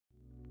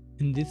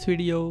In this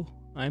video,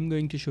 I'm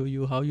going to show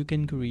you how you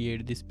can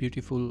create this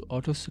beautiful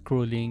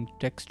auto-scrolling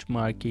text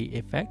marquee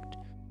effect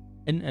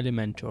in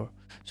Elementor.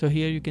 So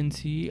here you can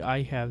see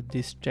I have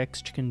this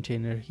text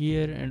container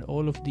here and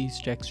all of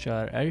these texts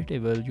are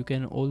editable. You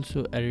can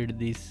also edit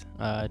these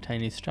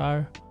tiny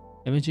star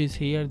images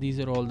here. These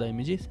are all the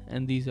images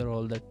and these are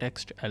all the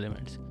text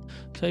elements.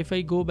 So if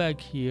I go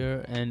back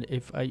here and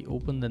if I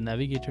open the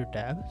navigator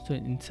tab, so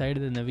inside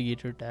the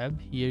navigator tab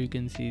here you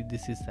can see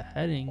this is the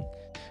heading,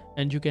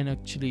 and you can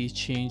actually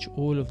change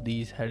all of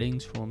these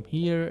headings from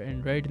here,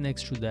 and right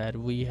next to that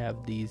we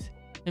have these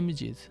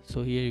images.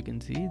 So here you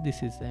can see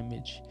this is the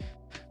image.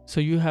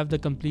 So you have the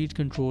complete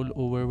control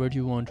over what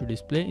you want to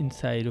display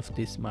inside of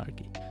this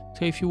marquee.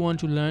 So if you want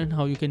to learn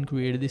how you can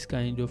create this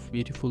kind of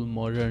beautiful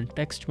modern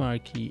text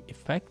marquee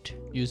effect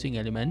using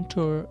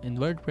Elementor in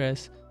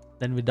WordPress,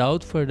 then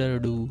without further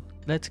ado,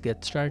 let's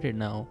get started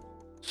now.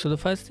 So the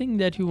first thing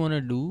that you want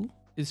to do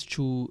is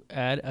to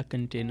add a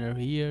container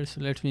here.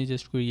 So let me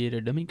just create a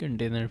dummy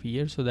container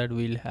here so that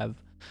we'll have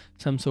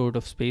some sort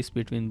of space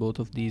between both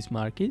of these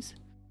marquees.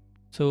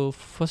 So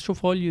first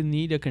of all, you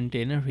need a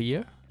container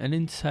here, and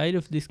inside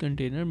of this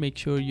container make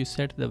sure you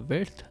set the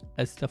width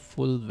as the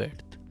full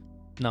width.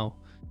 Now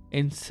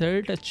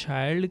insert a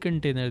child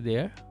container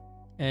there,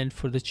 and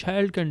for the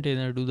child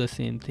container do the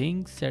same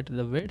thing, set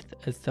the width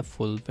as the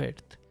full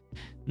width.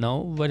 Now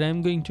what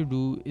I'm going to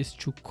do is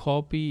to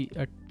copy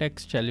a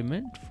text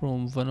element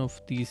from one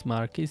of these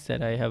marquees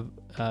that I have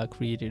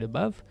created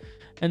above,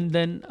 and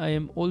then I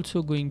am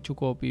also going to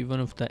copy one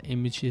of the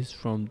images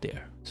from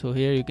there. So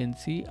here you can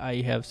see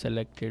I have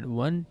selected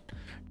one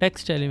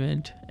text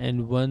element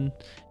and one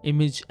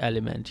image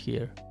element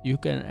here. You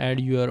can add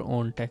your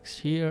own text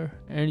here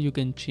and you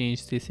can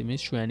change this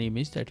image to any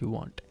image that you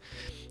want.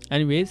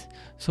 Anyways,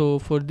 so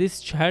for this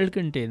child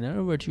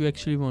container, what you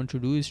actually want to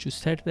do is to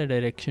set the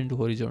direction to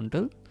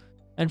horizontal,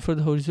 and for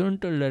the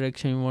horizontal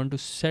direction you want to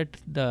set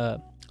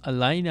the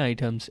align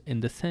items in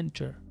the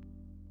center.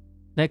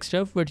 Next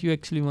up, what you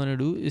actually want to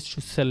do is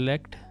to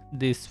select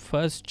this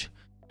first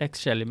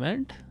text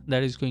element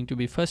that is going to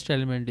be first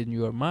element in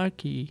your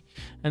marquee,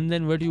 and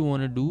then what you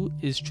want to do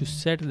is to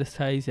set the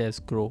size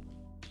as crop.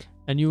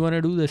 And you want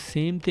to do the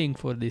same thing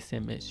for this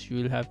image.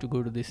 You will have to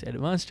go to this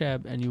advanced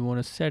tab and you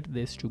want to set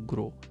this to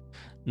grow.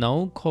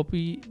 Now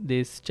copy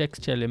this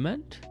text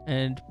element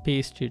and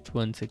paste it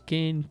once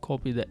again.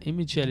 Copy the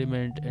image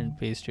element and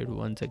paste it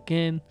once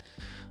again.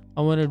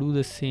 I want to do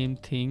the same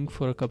thing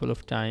for a couple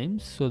of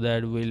times so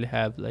that we'll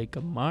have like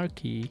a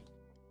marquee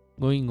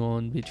going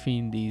on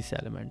between these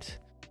elements.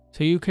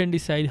 So you can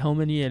decide how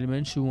many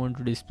elements you want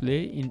to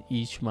display in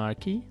each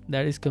marquee.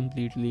 That is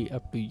completely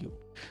up to you.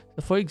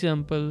 So for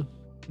example,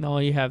 now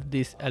I have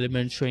this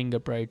element showing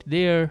up right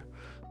there.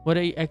 What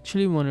I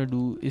actually want to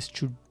do is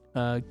to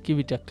give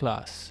it a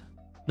class.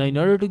 Now in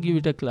order to give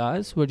it a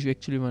class, what you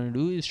actually want to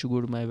do is to go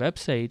to my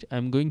website.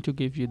 I'm going to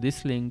give you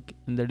this link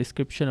in the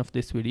description of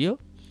this video.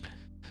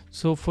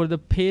 So for the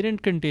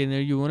parent container,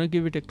 you want to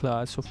give it a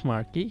class of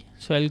marquee.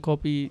 So I'll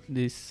copy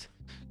this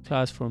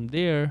class from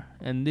there,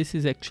 and this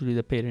is actually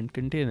the parent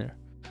container.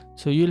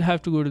 So you'll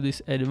have to go to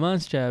this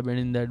advanced tab, and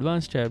in the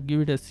advanced tab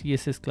give it a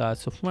CSS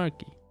class of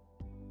marquee.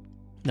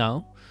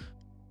 Now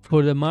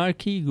for the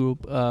marquee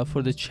group,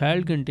 for the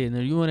child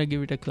container, you want to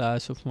give it a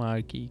class of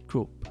marquee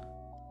group.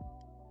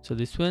 So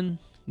this one,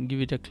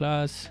 give it a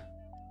class,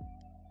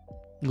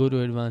 go to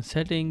advanced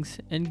settings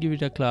and give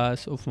it a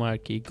class of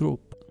marquee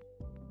group.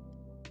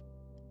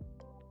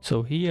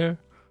 So here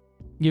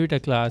give it a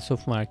class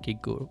of marquee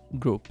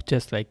group,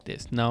 just like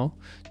this. Now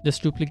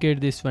just duplicate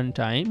this one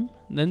time,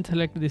 then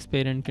select this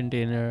parent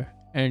container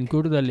and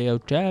go to the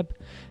layout tab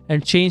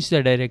and change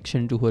the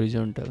direction to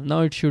horizontal.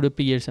 Now it should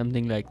appear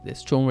something like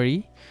this. Don't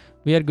worry,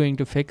 we are going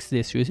to fix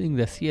this using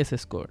the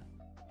CSS code.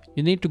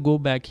 You need to go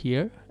back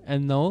here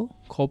and now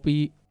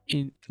copy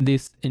in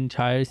this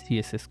entire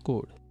CSS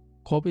code.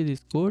 Copy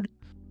this code,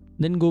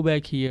 then go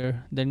back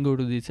here, then go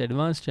to this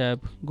advanced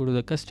tab, go to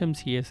the custom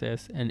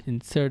CSS and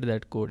insert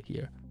that code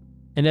here.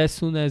 And as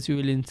soon as you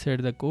will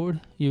insert the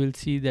code, you will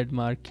see that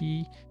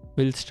marquee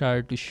will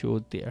start to show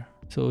there.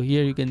 So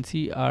here you can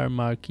see our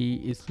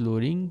marquee is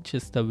loading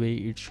just the way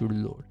it should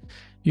load.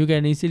 You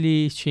can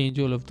easily change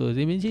all of those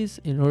images.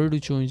 In order to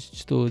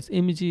change those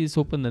images,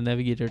 open the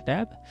navigator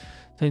tab.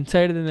 So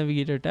inside the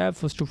navigator tab,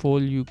 first of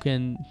all, you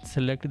can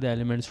select the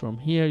elements from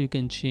here. You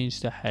can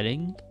change the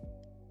heading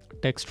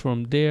text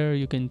from there.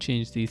 You can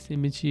change these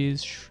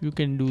images. You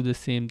can do the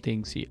same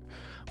things here,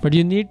 but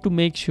you need to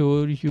make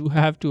sure you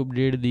have to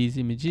update these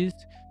images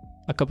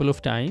a couple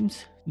of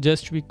times,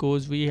 just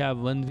because we have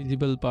one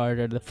visible part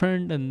at the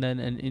front and then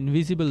an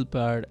invisible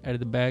part at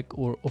the back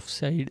or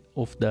offside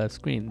of the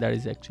screen, that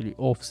is actually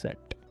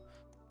offset.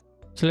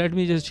 So let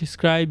me just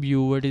describe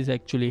you what is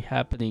actually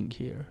happening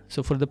here.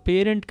 So for the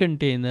parent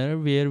container,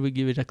 where we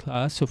give it a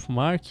class of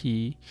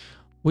marquee,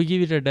 we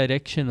give it a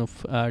direction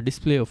of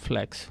display of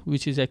flex,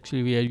 which is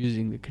actually we are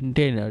using the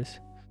containers.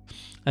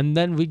 And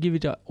then we give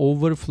it a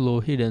overflow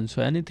hidden,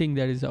 so anything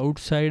that is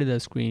outside the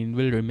screen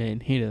will remain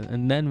hidden.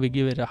 And then we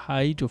give it a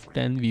height of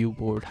 10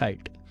 viewport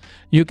height.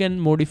 You can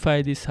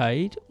modify this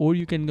height or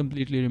you can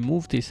completely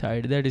remove this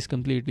height. That is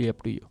completely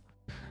up to you.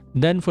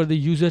 Then for the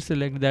user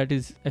select, that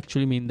is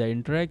actually mean the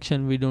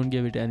interaction. We don't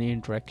give it any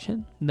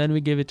interaction. Then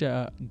we give it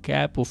a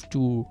gap of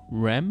 2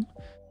 rem,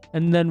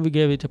 and then we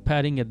give it a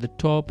padding at the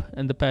top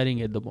and the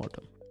padding at the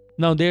bottom.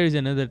 Now there is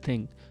another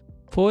thing.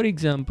 For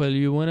example,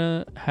 you want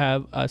to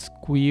have a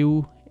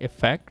skew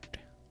effect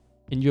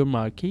in your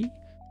marquee.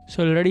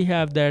 So already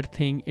have that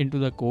thing into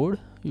the code.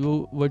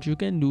 What you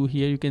can do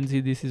here, you can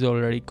see this is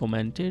already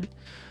commented.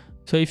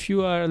 So if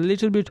you are a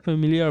little bit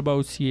familiar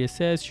about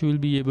CSS, you will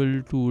be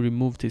able to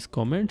remove these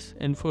comments,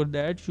 and for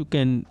that you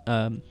can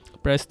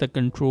press the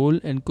control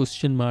and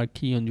question mark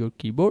key on your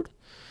keyboard,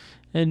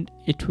 and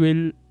it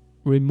will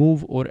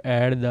remove or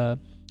add the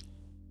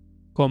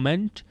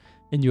comment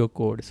in your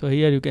code. So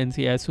here you can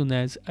see, as soon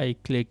as I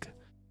click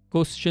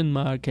question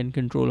mark and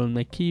control on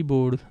my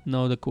keyboard,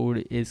 now the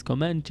code is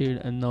commented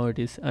and now it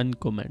is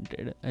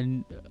uncommented,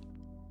 and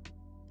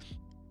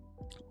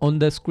on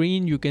the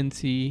screen you can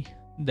see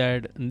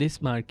that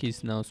this mark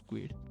is now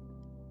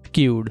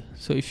skewed.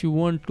 So if you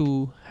want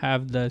to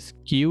have the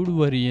skewed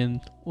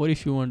variant, or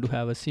if you want to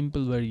have a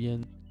simple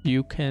variant,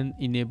 you can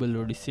enable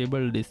or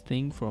disable this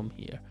thing from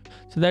here.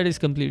 So that is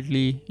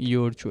completely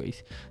your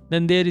choice.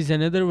 Then there is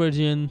another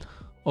version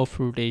of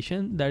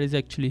rotation, that is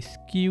actually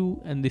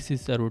skew, and this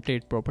is the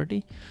rotate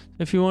property.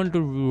 If you want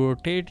to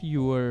rotate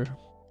your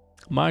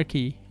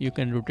marquee, you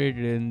can rotate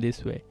it in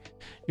this way.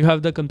 You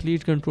have the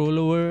complete control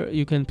over.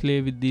 You can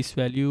play with this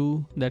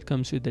value that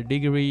comes with the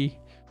degree,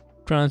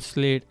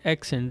 translate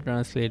x and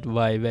translate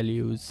y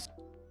values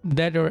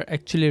that are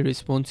actually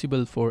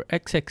responsible for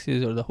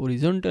x-axis or the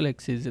horizontal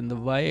axis, and the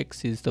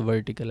y-axis the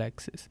vertical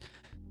axis.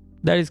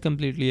 That is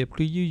completely up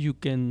to you. You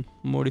can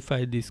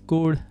modify this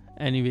code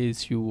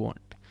anyways you want.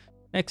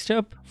 Next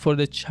up, for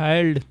the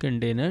child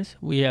containers,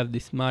 we have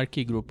this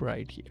marquee group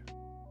right here.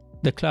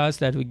 The class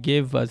that we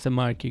gave was a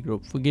marquee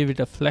group. We give it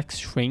a flex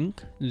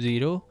shrink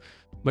 0,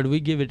 but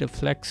we give it a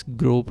flex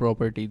grow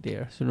property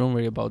there, so don't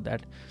worry about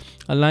that.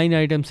 Align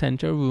item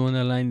center, we want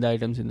to align the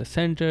items in the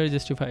center.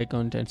 Justify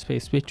content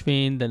space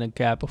between, then a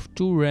gap of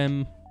 2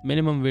 rem,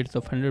 minimum width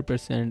of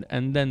 100%,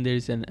 and then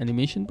there's an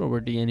animation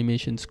property,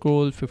 animation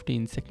scroll,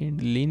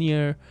 15-second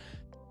linear,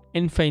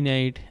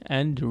 infinite,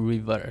 and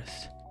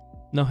reverse.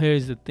 Now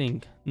here's the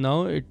thing,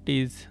 now it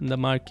is the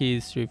marquee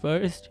is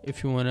reversed.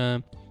 If you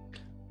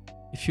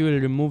will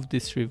remove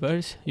this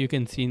reverse, you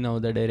can see now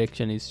the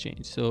direction is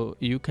changed. So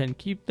you can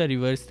keep the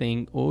reverse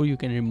thing or you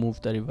can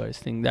remove the reverse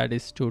thing. That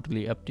is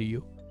totally up to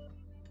you.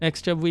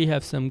 Next up, we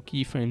have some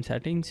keyframe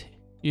settings.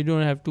 You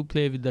don't have to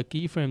play with the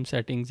keyframe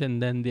settings, and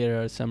then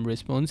there are some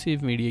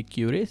responsive media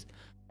queries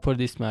for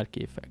this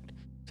marquee effect.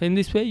 So in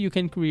this way, you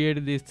can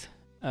create this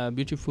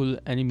beautiful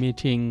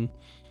animating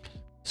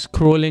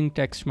scrolling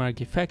text mark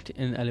effect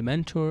in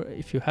Elementor.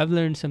 If you have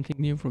learned something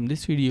new from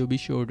this video, be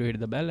sure to hit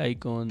the bell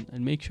icon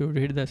and make sure to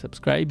hit the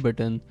subscribe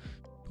button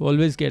to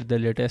always get the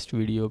latest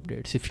video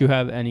updates. If you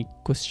have any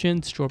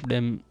questions, drop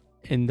them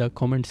in the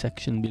comment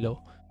section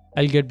below.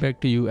 I'll get back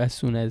to you as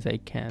soon as I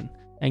can.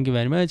 Thank you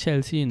very much.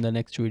 I'll see you in the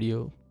next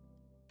video.